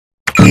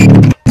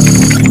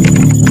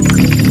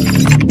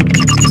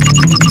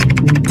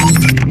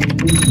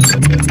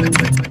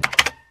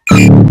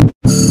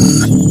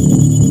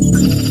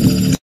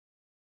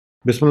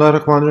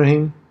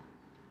Bismillahirrahmanirrahim.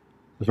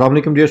 Assalamu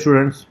alaikum dear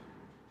students.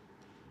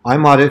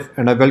 I'm Arif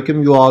and I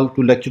welcome you all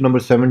to lecture number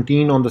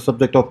 17 on the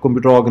subject of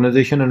computer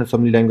organization and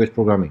assembly language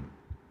programming.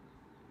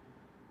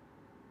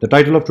 The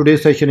title of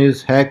today's session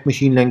is Hack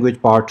Machine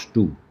Language Part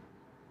 2.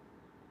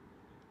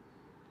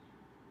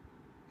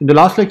 In the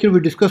last lecture we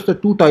discussed the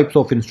two types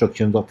of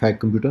instructions of hack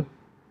computer.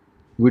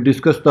 We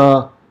discussed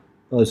the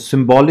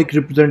symbolic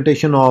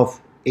representation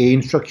of A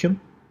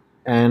instruction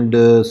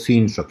and C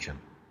instruction.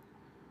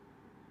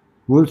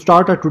 We will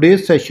start our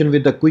today's session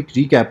with a quick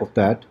recap of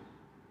that,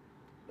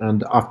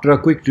 and after a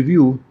quick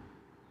review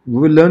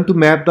we will learn to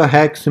map the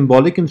hack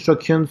symbolic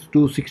instructions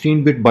to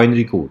 16-bit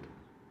binary code,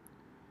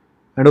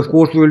 and of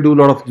course we will do a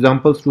lot of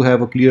examples to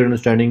have a clear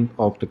understanding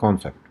of the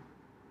concept.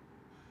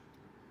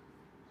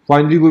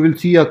 Finally, we will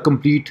see a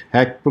complete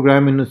hack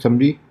program in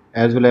assembly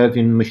as well as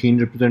in machine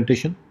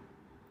representation.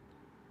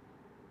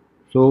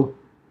 So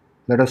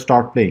let us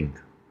start playing.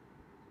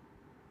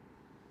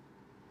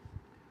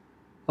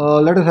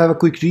 Let us have a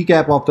quick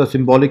recap of the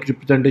symbolic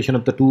representation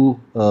of the two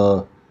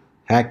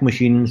hack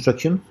machine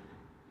instructions.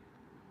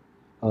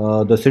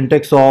 The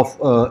syntax of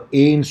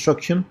A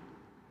instruction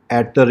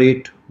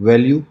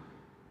 @value,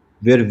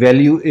 where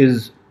value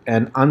is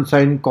an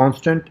unsigned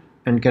constant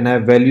and can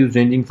have values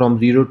ranging from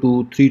 0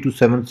 to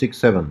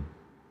 32767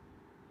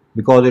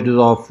 because it is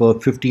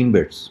of 15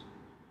 bits.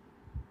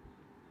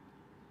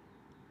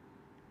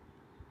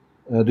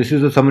 This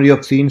is a summary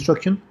of C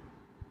instruction.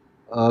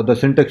 The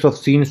syntax of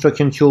C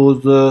instruction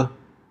shows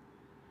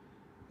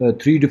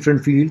three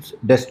different fields: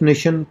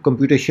 destination,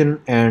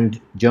 computation and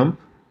jump.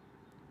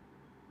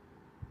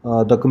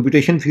 The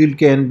computation field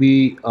can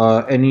be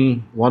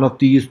any one of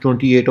these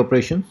 28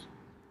 operations.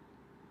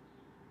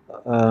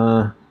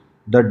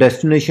 The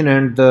destination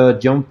and the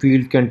jump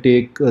field can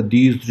take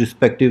these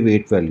respective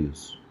 8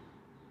 values.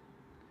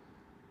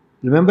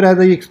 Remember, as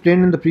I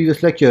explained in the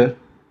previous lecture,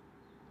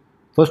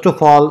 first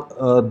of all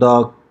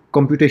the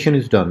computation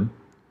is done,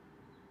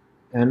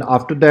 and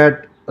after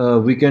that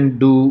we can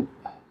do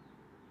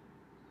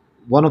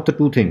one of the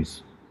two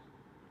things.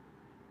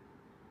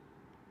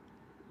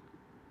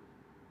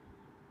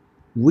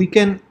 We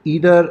can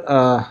either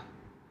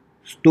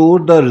store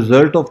the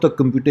result of the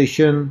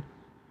computation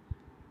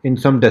in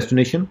some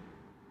destination,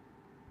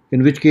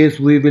 in which case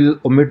we will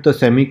omit the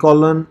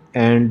semicolon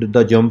and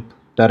the jump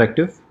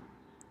directive,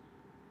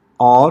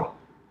 or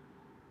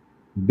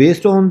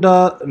based on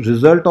the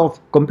result of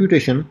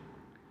computation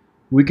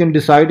we can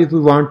decide if we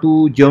want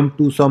to jump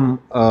to some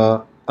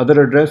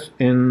other address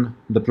in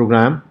the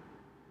program,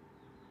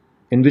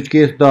 in which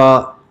case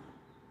the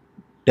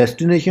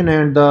destination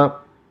and the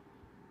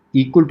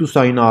equal to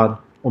sign are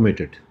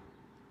omitted.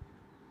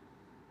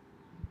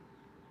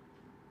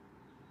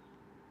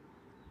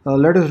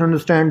 Let us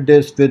understand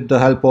this with the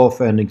help of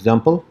an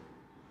example.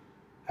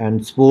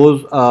 And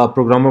suppose a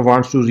programmer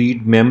wants to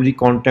read memory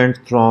contents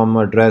from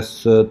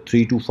address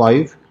 3 to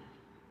 5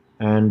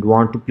 and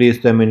want to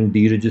place them in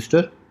D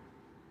register.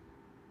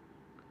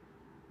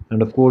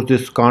 And of course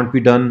this can't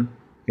be done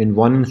in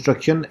one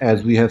instruction,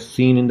 as we have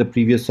seen in the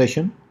previous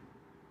session.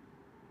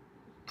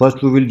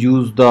 First we will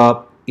use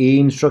the A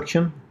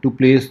instruction to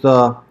place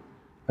the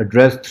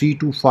address 3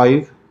 to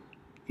 5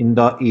 in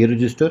the A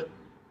register.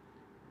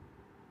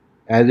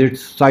 As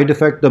its side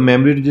effect, the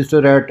memory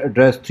register at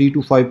address 3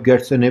 to 5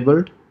 gets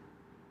enabled,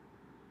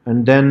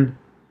 and then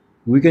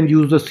we can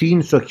use the C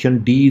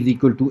instruction D is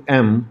equal to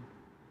M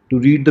to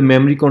read the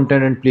memory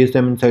content and place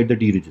them inside the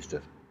D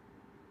register.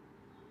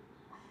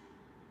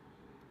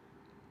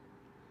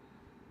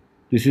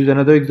 This is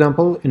another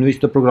example in which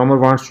the programmer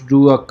wants to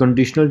do a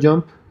conditional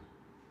jump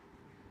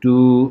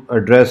to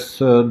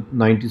address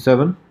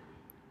 97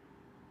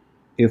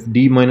 if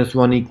D minus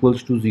 1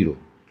 equals to 0.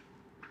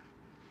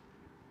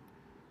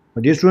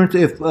 Dear students,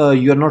 if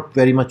you are not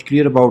very much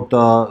clear about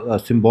the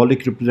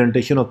symbolic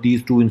representation of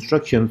these two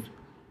instructions,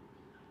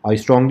 I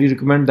strongly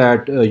recommend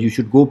that you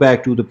should go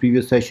back to the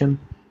previous session,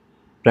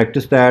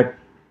 practice that,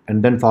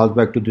 and then fall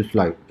back to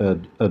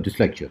this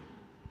lecture.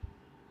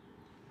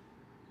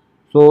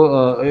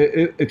 So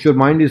if your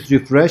mind is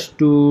refreshed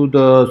to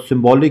the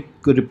symbolic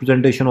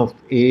representation of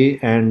A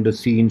and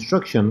C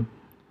instruction,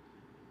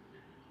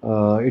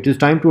 it is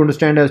time to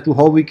understand as to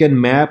how we can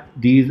map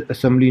these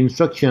assembly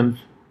instructions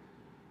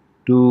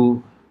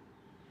to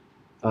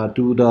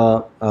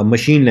the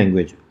machine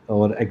language,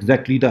 or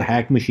exactly the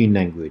hack machine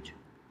language,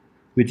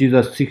 which is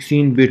a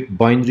 16-bit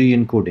binary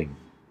encoding.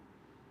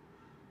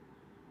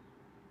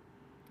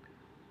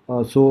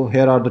 So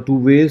here are the two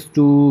ways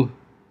to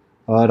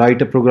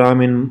write a program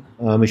in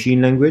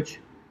machine language.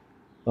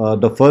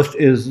 The first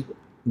is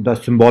the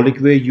symbolic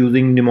way,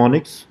 using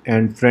mnemonics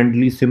and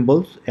friendly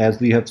symbols, as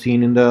we have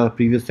seen in the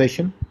previous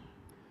session.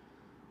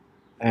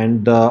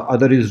 And the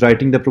other is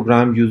writing the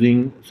program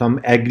using some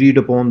agreed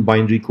upon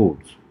binary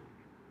codes.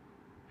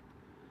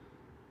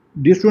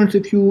 Dear students,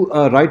 if you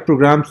write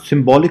programs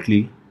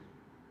symbolically,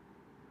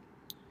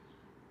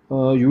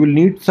 you will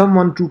need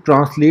someone to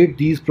translate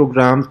these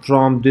programs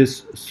from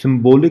this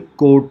symbolic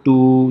code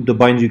to the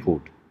binary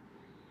code.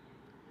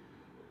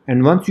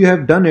 And once you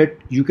have done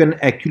it, you can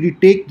actually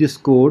take this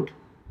code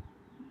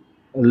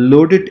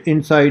load it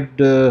inside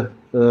the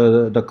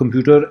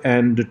computer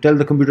and tell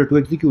the computer to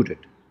execute it.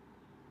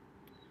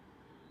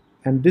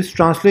 And this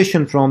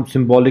translation from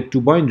symbolic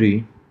to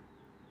binary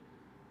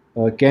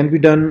can be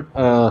done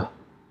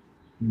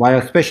by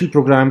a special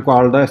program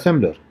called the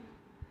assembler.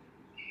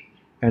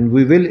 And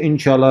we will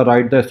inshallah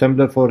write the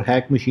assembler for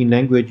hack machine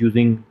language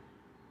using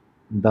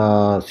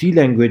the C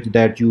language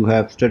that you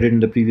have studied in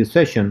the previous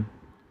session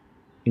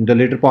in the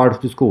later part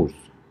of this course.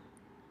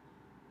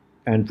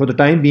 And for the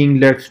time being,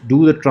 let's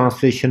do the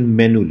translation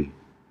manually.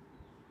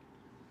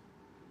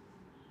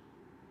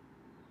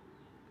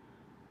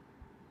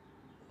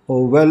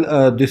 Oh,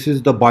 well, this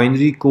is the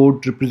binary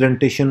code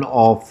representation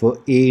of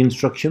A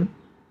instruction.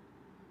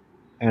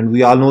 And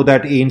we all know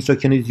that A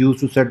instruction is used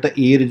to set the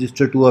A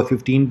register to a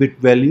 15-bit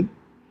value.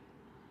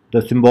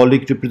 The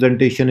symbolic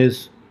representation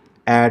is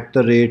at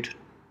the rate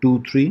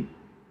 23.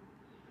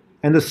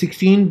 And the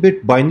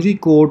 16-bit binary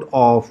code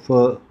of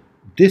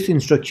this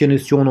instruction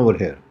is shown over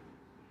here.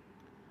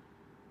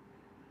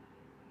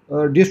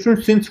 Dear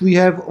students, since we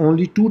have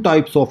only two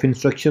types of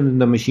instructions in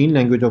the machine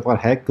language of our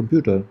hack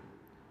computer,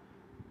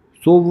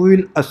 so we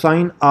will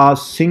assign a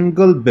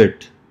single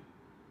bit,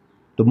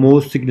 the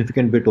most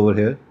significant bit over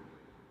here,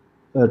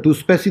 to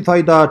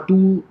specify the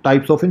two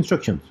types of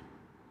instructions.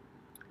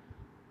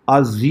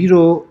 A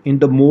 0 in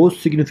the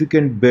most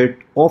significant bit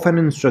of an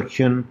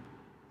instruction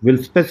will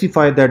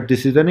specify that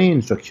this is an A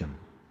instruction,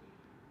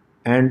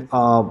 and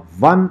a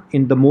 1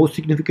 in the most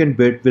significant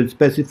bit will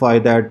specify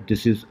that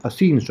this is a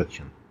C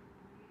instruction.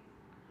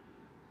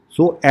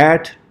 So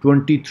at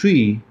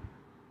 23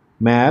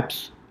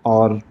 maps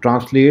or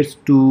translates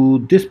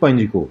to this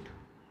binary code.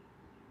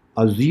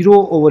 A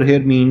 0 over here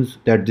means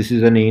that this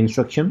is an A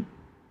instruction,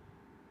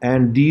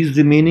 and these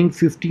remaining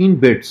 15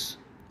 bits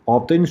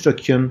of the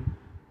instruction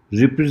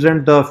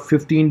represent the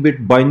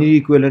 15-bit binary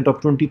equivalent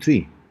of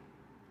 23.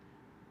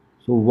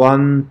 So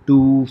 1,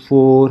 2,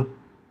 4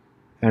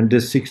 and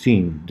this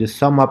 16, this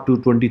sum up to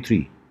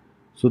 23.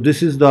 So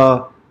this is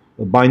the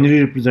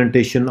binary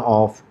representation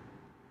of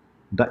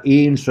the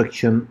A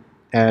instruction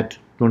at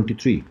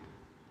 23.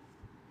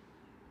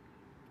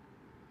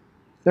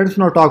 Let us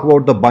now talk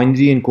about the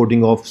binary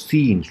encoding of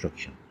C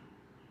instruction.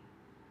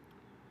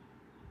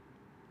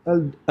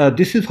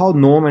 This is how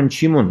Noam and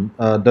Shimon,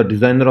 the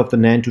designer of the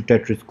NAND to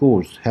Tetris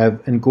course,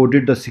 have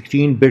encoded the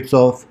 16 bits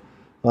of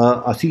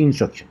a C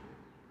instruction.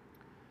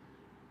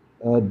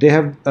 They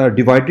have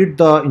divided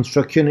the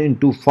instruction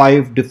into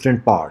 5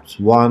 different parts: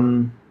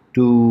 1,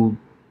 2,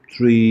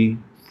 3,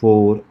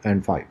 4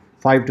 and 5.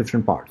 5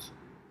 different parts.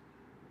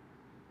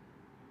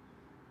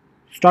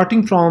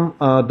 Starting from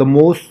the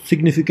most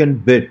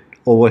significant bit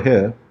over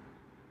here,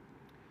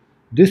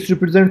 this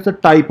represents the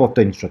type of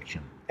the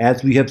instruction.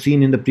 As we have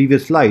seen in the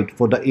previous slide,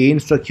 for the A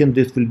instruction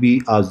this will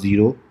be a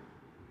 0,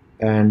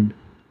 and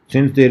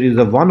since there is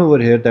a 1 over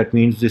here, that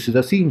means this is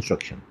a C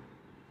instruction.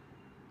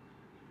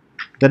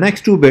 The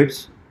next 2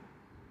 bits,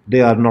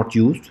 they are not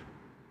used,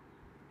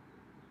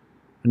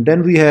 and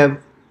then we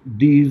have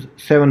these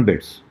 7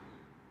 bits: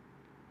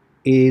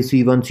 A,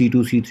 C1, C2,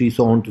 C3,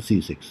 so on to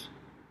C6.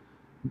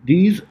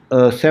 These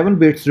 7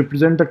 bits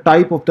represent the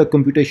type of the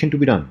computation to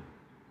be done.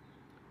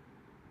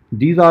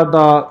 These are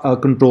the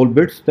control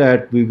bits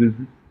that we will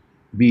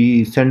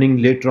be sending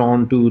later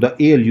on to the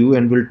ALU,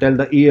 and will tell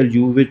the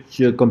ALU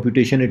which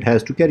computation it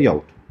has to carry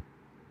out.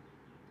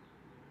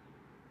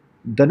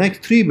 The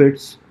next 3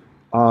 bits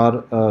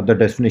are the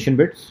destination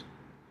bits,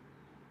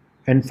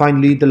 and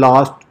finally the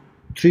last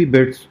 3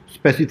 bits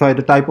specify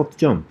the type of the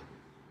jump.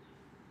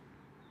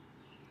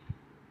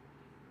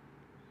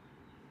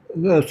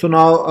 So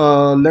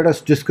now let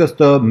us discuss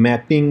the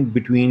mapping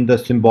between the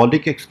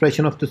symbolic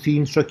expression of the C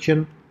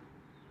instruction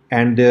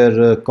and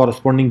their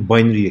corresponding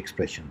binary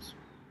expressions.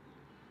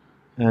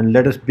 And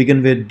let us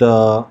begin with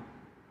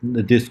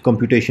this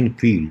computation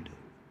field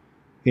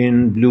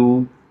in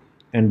blue,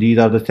 and these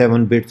are the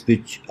 7 bits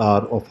which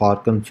are of our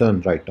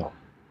concern right now.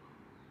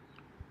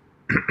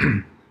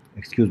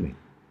 Excuse me.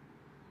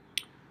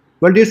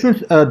 Well, dear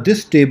students,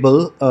 this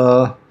table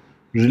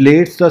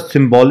relates the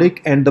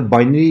symbolic and the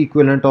binary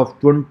equivalent of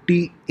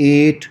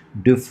 28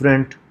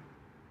 different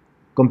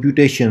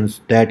computations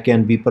that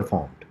can be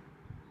performed.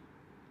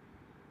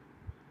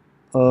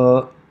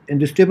 In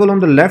this table, on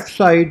the left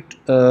side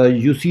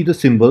you see the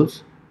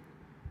symbols,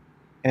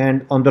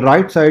 and on the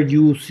right side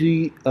you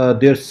see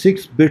there are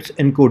 6 bits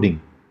encoding: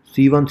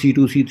 C1, C2,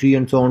 C3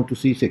 and so on to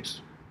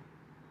C6.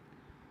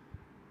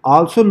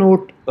 Also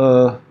note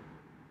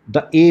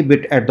the A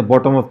bit at the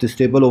bottom of this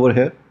table over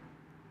here.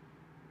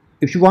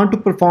 If you want to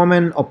perform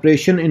an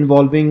operation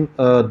involving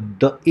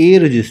the A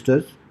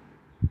registers,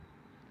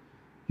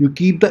 you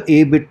keep the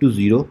A bit to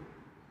 0.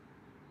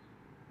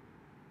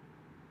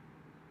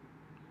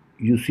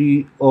 You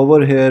see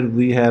over here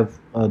we have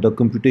the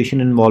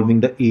computation involving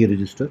the A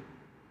register.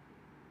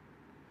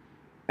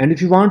 And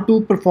if you want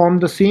to perform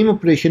the same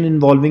operation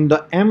involving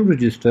the M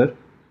register,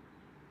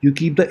 you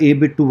keep the A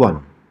bit to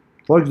 1.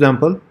 For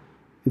example,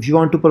 if you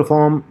want to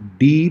perform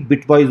D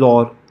bitwise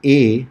OR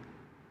A,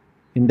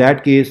 in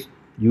that case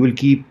you will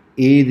keep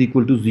A is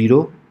equal to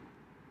 0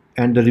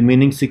 and the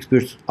remaining 6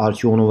 bits are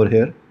shown over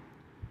here.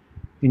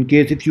 In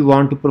case if you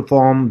want to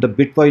perform the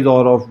bitwise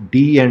OR of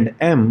D and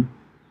M,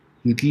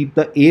 you keep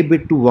the A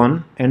bit to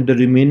 1 and the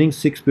remaining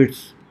 6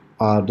 bits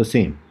are the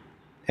same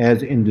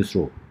as in this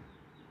row.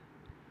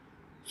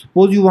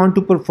 Suppose you want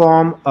to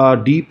perform a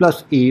D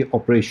plus A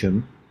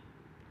operation.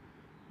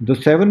 The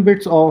 7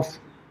 bits of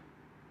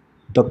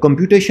the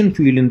computation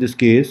field in this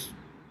case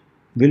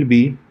will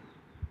be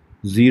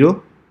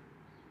 0,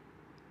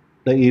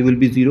 the A will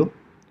be 0,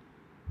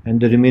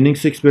 and the remaining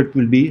 6 bit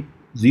will be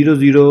 0,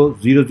 0,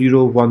 0,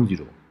 0, 1,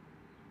 0.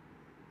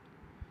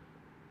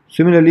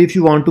 Similarly, if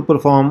you want to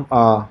perform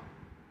a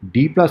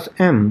D plus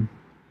M,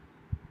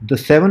 the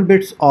 7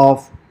 bits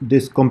of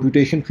this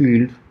computation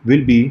field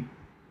will be,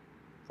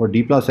 for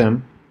D plus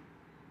M,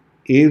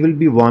 A will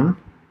be 1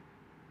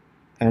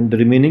 and the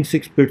remaining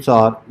 6 bits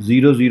are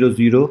 0, 0,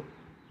 0,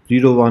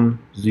 0, 1,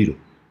 0.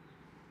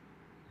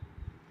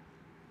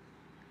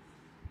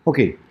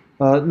 Okay,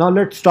 now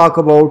let's talk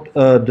about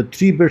the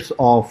 3 bits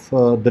of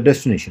the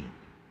destination.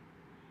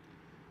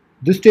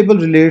 This table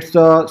relates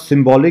the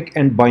symbolic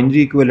and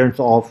binary equivalents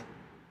of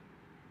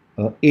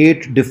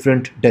 8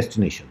 different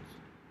destinations.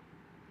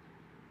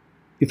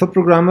 If a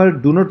programmer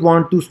do not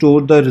want to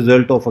store the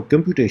result of a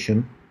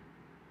computation,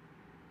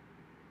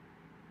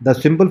 the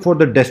symbol for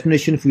the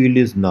destination field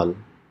is null.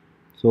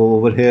 So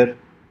over here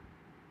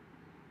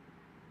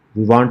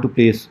we want to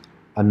place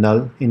a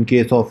null. In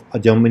case of a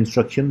jump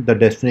instruction, the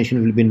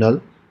destination will be null.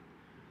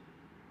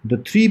 The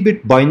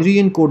 3-bit binary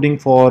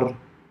encoding for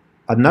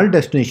a null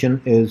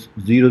destination is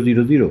 0,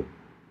 0, 0.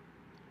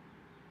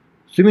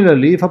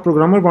 Similarly, if a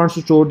programmer wants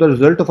to store the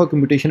result of a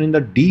computation in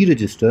the D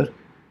register,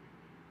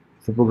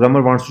 if a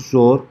programmer wants to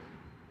store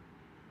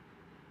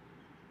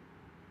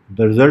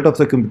the result of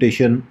the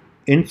computation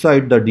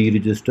inside the D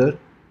register,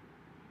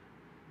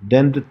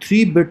 then the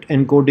 3-bit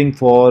encoding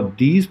for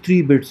these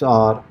 3 bits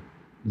are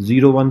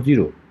 0, 1,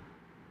 0.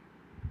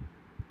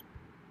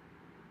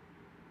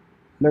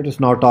 Let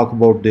us now talk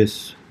about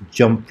this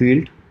jump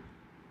field.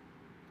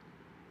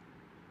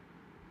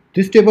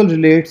 This table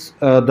relates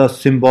the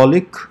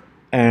symbolic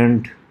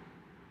and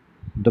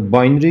the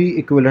binary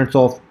equivalents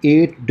of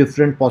 8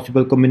 different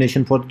possible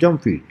combinations for the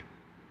jump field.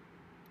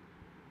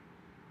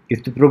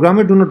 If the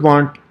programmer do not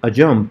want a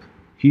jump,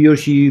 he or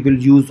she will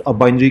use a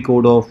binary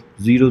code of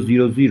 0,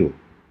 0, 0.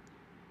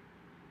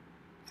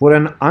 For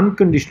an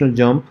unconditional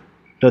jump,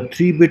 the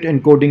 3-bit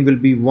encoding will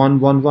be 1,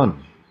 1,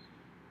 1.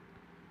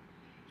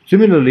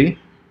 Similarly,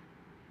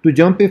 to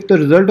jump if the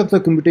result of the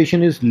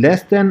computation is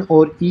less than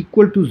or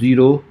equal to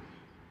 0,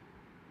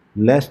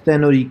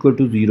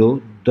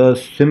 the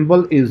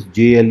symbol is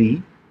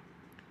JLE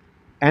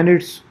and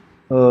its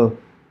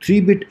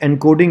 3-bit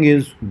encoding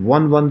is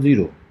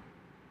 110.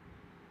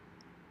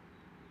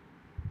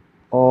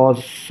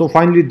 So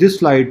finally, this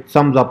slide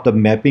sums up the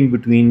mapping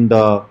between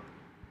the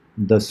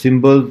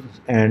symbols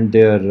and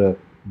their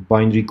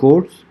binary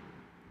codes.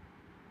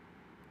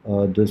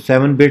 The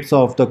 7 bits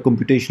of the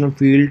computational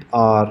field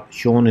are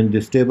shown in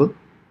this table.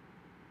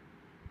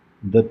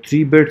 The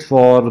 3 bits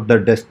for the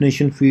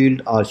destination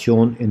field are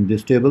shown in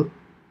this table,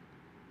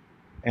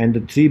 and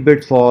the 3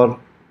 bits for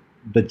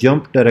the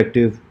jump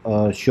directive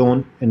are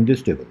shown in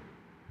this table.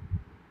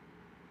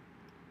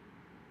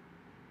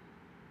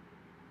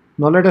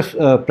 Now let us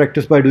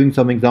practice by doing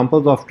some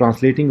examples of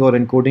translating or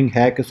encoding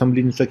hack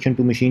assembly instruction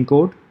to machine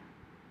code.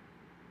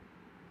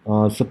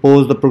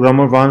 Suppose the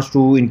programmer wants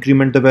to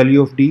increment the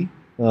value of D.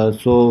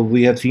 So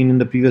we have seen in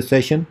the previous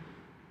session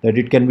that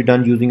it can be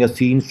done using a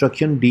C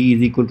instruction, D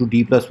is equal to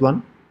D plus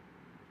 1.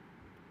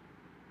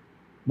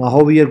 Now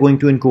how we are going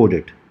to encode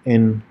it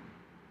in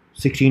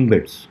 16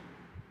 bits.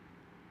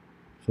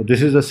 So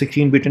this is a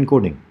 16-bit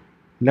encoding.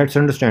 Let's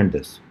understand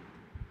this.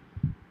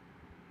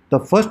 The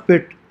first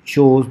bit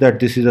shows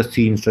that this is a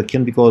C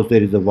instruction because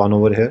there is a 1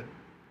 over here.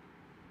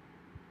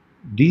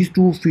 These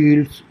two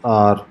fields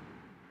are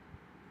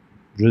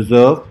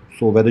reserved,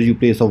 so whether you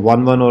place a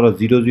 1, 1 or a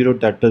 0, 0,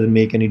 that doesn't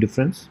make any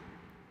difference.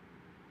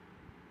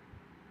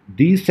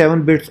 These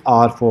 7 bits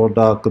are for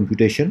the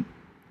computation,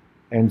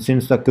 and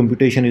since the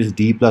computation is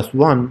D plus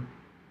 1,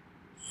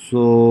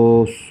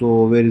 so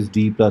where is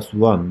D plus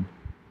 1?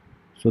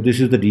 So this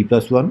is the D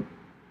plus 1,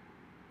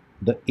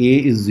 the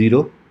A is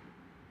 0,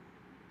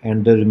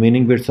 and the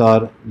remaining bits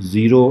are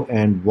 0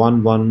 and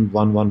 1, 1,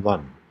 1, 1,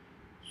 1.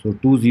 So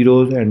 2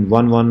 zeros and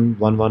 1, 1,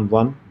 1, 1,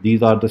 1.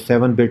 These are the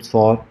 7 bits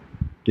for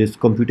this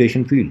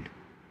computation field.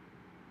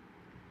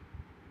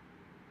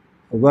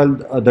 Well,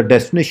 the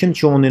destination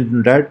shown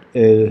in red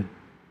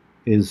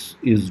is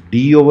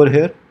D over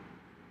here,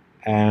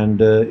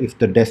 and if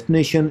the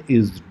destination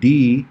is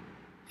D,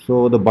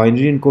 so the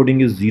binary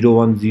encoding is 0,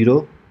 1,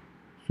 0.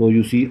 So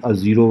you see a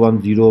 0,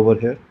 1, 0 over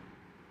here.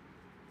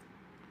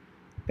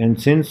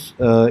 And since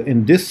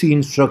in this C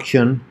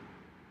instruction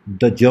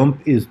the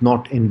jump is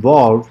not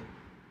involved,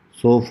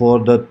 so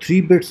for the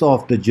 3 bits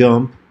of the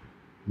jump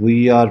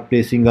we are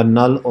placing a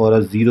null or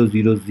a 0,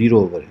 0, 0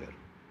 over here.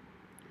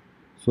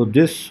 So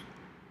this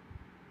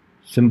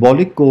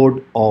symbolic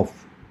code of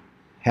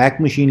hack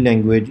machine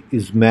language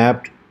is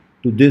mapped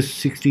to this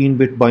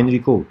 16-bit binary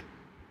code.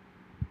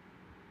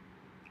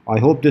 I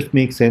hope this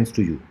makes sense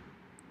to you.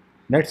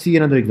 Let's see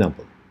another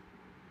example.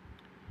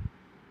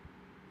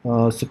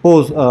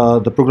 Suppose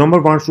the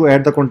programmer wants to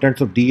add the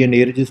contents of D and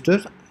A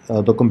registers.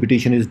 The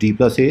computation is D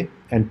plus A,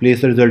 and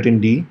place the result in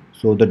D.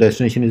 So the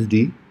destination is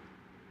D.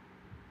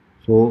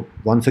 So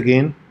once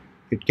again,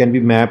 it can be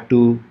mapped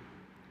to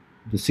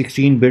the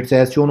 16 bits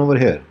as shown over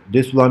here.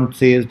 This one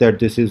says that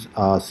this is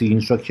a C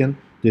instruction.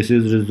 This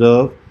is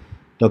reserve.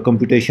 The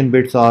computation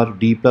bits are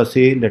D plus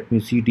A. Let me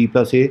see D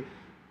plus A.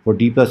 For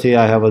D plus A,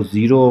 I have a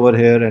 0 over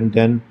here, and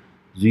then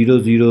 0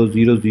 0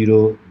 0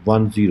 0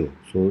 1 0.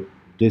 So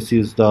this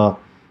is the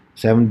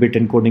 7-bit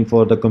encoding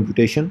for the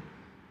computation,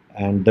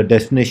 and the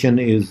destination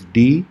is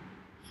D.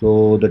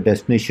 So the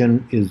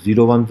destination is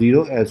 0 1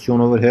 0 as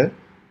shown over here,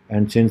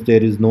 and since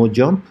there is no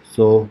jump,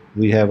 so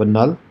we have a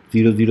null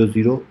 0 0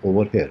 0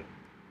 over here.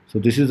 So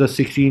this is a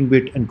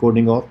 16-bit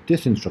encoding of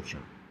this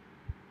instruction.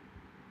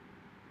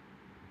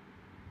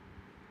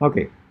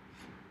 Okay.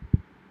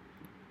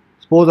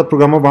 Suppose the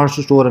programmer wants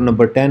to store a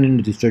number 10 in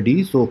register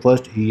D. So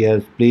first he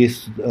has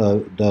placed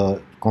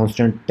the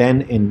constant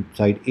 10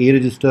 inside A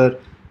register,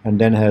 and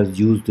then has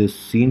used this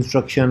C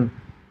instruction.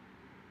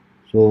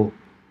 So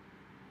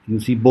you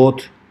see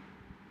both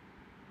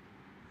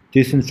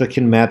this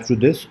instruction maps to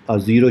this. A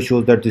 0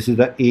 shows that this is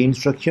the A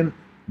instruction.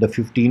 The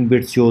 15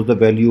 bits shows the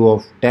value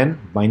of 10,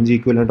 binary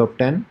equivalent of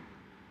 10.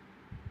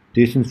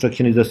 This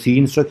instruction is a C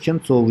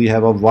instruction, so we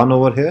have a 1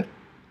 over here.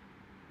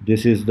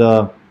 This is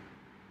the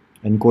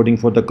encoding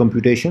for the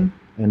computation,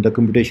 and the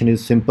computation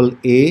is simple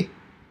A.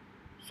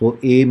 So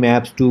A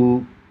maps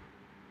to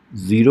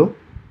 0,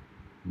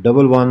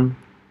 1 1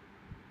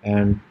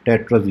 and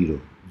tetra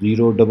 0,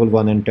 0 1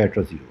 1 and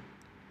tetra 0.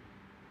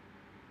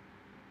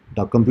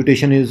 The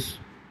computation is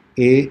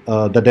A,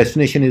 the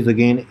destination is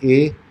again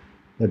A.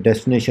 The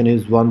destination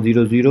is 1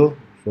 0 0,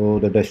 so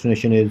the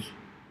destination is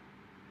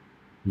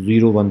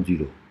 0 1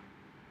 0.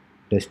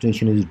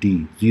 Destination is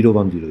D, 0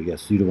 1 0,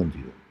 yes, 0 1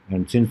 0.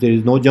 And since there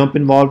is no jump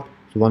involved,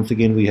 so once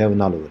again we have a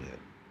null over here.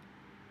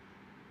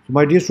 So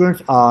my dear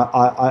students,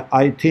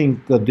 I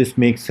think this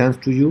makes sense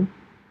to you.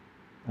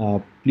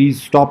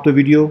 Please stop the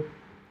video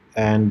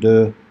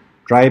and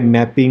try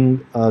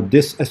mapping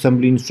this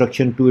assembly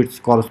instruction to its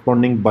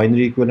corresponding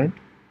binary equivalent.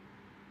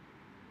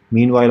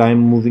 Meanwhile, I am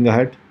moving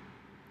ahead.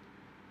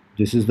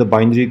 This is the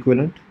binary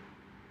equivalent.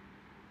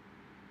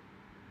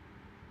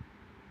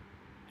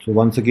 So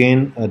once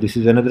again, this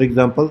is another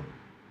example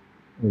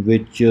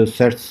which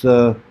sets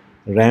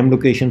RAM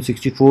location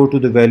 64 to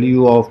the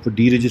value of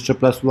D register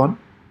plus 1.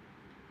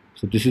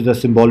 So this is a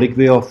symbolic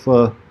way of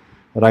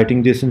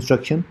writing this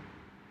instruction.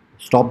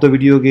 Stop the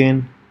video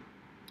again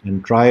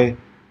and try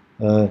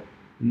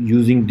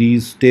using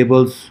these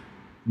tables,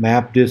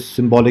 map this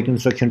symbolic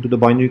instruction to the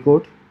binary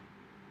code.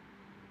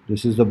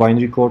 This is the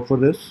binary code for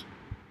this.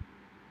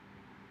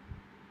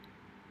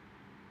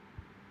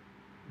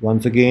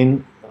 Once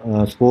again,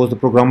 suppose the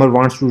programmer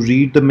wants to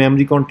read the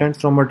memory contents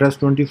from address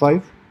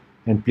 25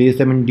 and place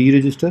them in D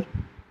register.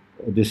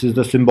 This is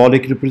the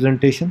symbolic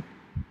representation.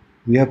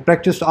 We have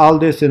practiced all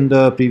this in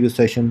the previous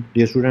session.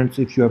 Dear students,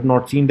 if you have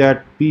not seen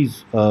that,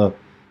 please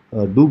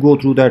do go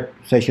through that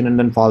session and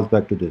then fall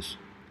back to this.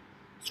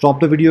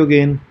 Stop the video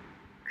again,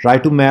 try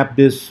to map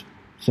this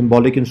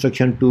symbolic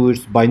instruction to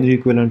its binary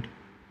equivalent,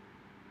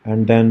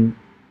 and then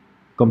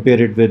compare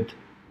it with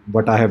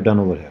what I have done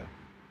over here.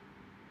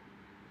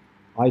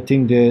 I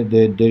think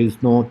there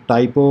is no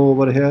typo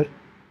over here.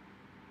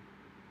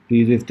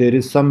 Please, if there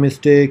is some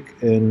mistake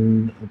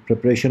in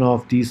preparation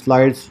of these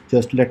slides,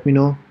 just let me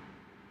know.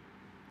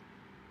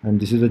 And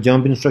this is a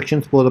jump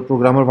instruction. Suppose the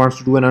programmer wants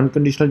to do an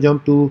unconditional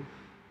jump to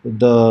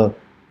the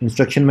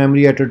instruction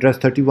memory at address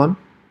 31.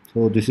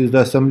 So this is the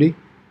assembly,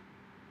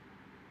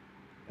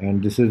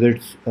 and this is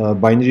its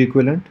binary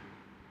equivalent.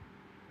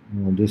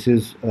 This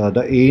is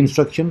the A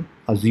instruction,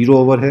 a 0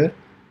 over here,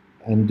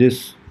 and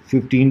this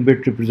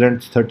 15-bit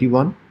represents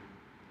 31.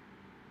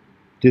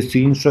 This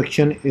C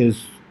instruction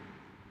is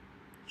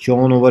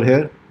shown over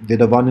here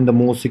with a 1 in the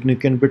most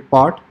significant bit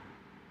part.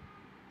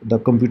 The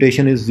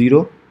computation is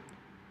 0.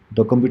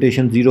 The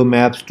computation 0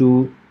 maps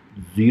to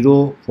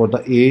 0 for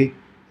the A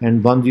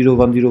and 1 0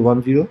 1 0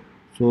 1 0.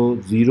 So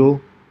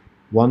 0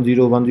 1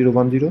 0 1 0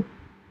 1 0.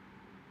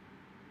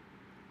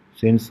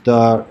 Since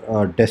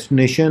the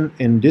destination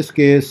in this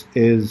case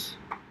is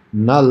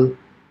null,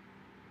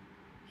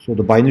 so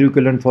the binary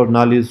equivalent for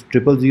null is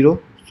 000.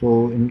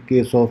 So in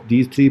case of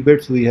these 3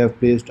 bits, we have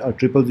placed a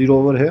 000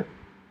 over here,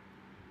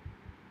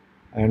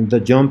 and the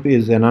jump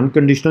is an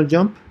unconditional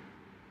jump.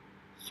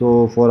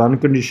 So for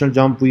unconditional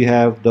jump, we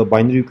have the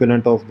binary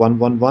equivalent of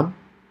 111.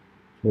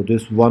 So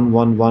this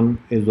 111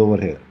 is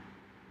over here.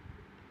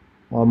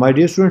 My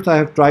dear students, I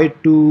have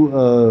tried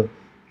to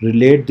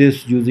relate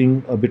this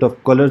using a bit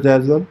of colors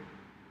as well.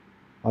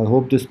 I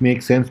hope this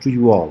makes sense to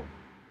you all.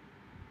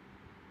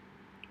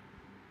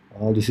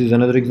 This is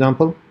another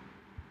example.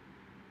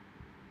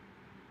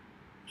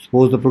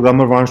 Suppose the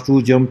programmer wants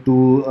to jump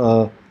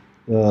to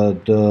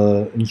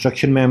the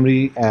instruction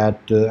memory at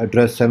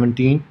address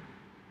 17,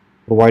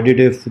 provided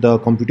if the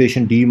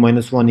computation D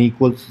minus 1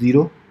 equals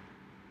 0.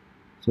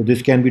 So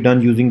this can be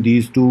done using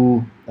these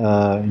two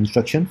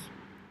instructions.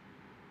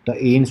 The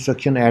A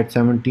instruction add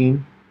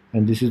 17,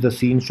 and this is the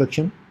C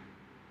instruction,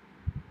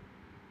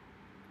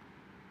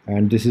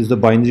 and this is the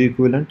binary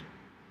equivalent.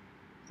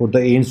 For the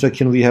A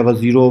instruction we have a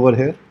 0 over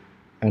here,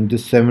 and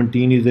this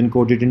 17 is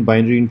encoded in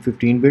binary in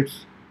 15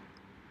 bits.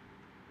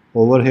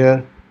 Over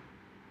here,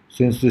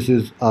 since this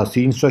is a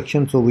C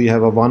instruction, so we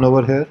have a 1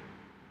 over here.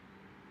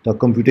 The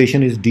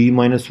computation is D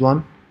minus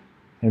 1,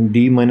 and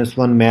D minus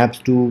 1 maps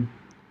to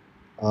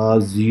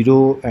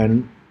 0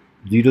 and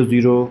 0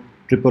 0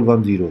 triple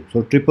 1 0.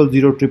 So triple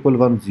 0 triple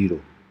 1 0.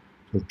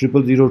 So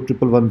triple 0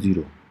 triple 1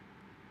 0.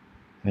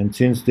 And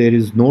since there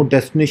is no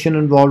destination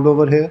involved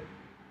over here,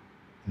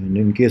 and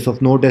in case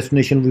of no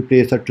destination we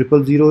place a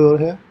triple 0 over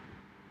here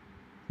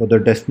for the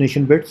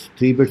destination bits,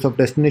 3 bits of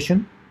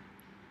destination.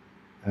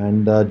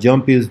 And the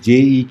jump is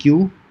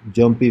JEQ,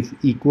 jump if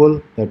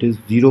equal, that is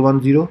 0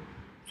 1 0.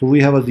 So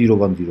we have a 0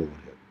 1 0 over here.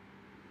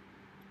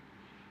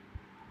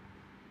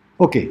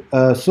 Okay,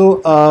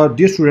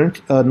 dear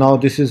students, now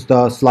this is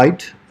the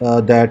slide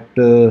that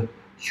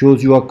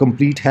shows you a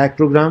complete hack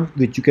program,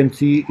 which you can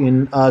see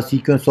in a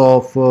sequence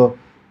of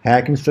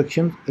hack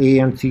instructions, A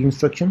and C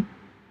instruction.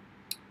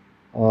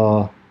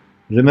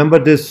 Remember,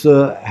 this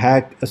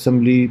hack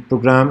assembly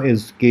program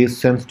is case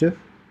sensitive.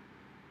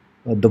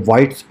 The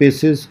white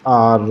spaces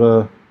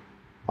are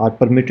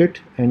permitted,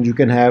 and you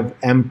can have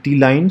empty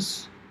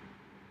lines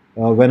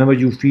whenever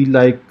you feel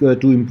like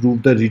to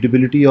improve the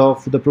readability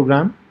of the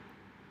program.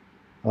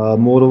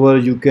 Moreover,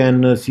 you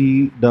can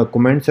see the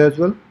comments as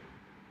well.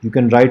 You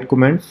can write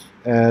comments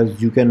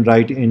as you can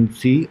write in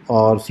C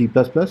or C++.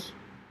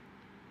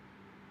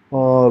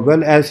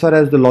 Well, as far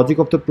as the logic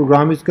of the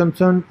program is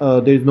concerned,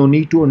 there is no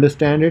need to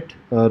understand it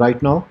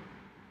right now,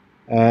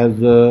 as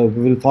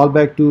we will fall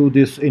back to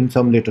this in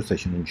some later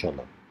session,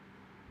 inshallah.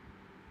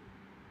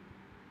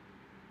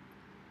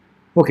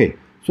 Okay,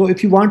 so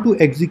if you want to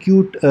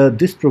execute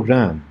this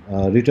program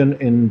written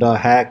in the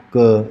hack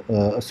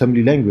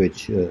assembly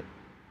language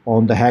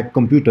on the hack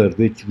computer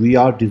which we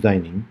are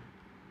designing,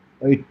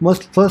 it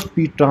must first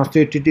be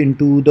translated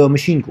into the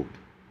machine code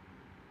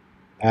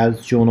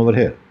as shown over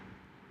here.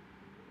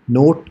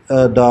 Note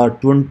the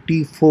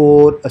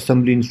 24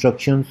 assembly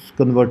instructions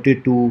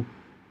converted to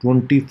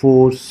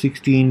 24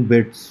 16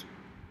 bits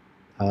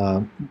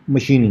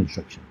machine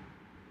instruction.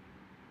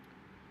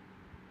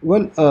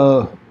 Well,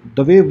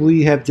 the way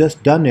we have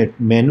just done it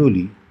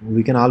manually,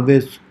 we can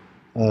always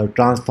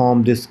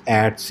transform this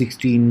add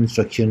 16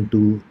 instruction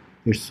to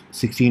its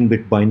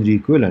 16-bit binary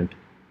equivalent.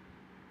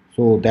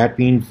 So that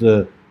means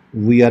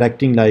we are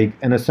acting like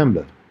an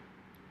assembler.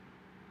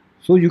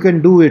 So you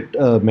can do it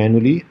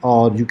manually,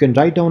 or you can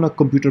write down a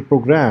computer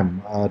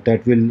program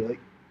that will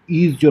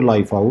ease your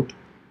life out,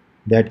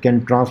 that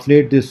can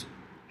translate this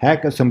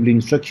hack assembly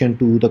instruction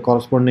to the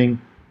corresponding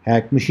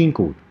hack machine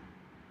code.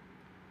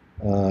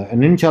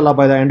 And inshallah,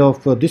 by the end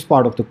of this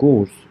part of the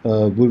course,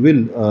 we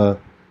will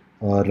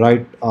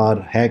write our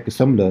hack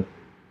assembler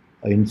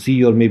in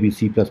C or maybe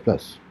C++.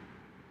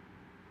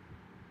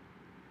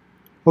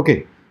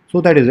 Okay,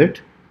 so that is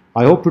it.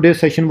 I hope today's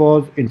session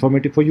was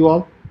informative for you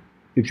all.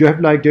 If you have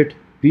liked it,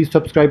 please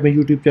subscribe my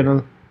YouTube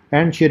channel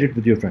and share it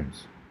with your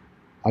friends.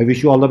 I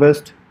wish you all the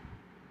best,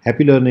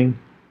 happy learning,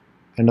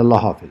 and Allah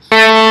Hafiz.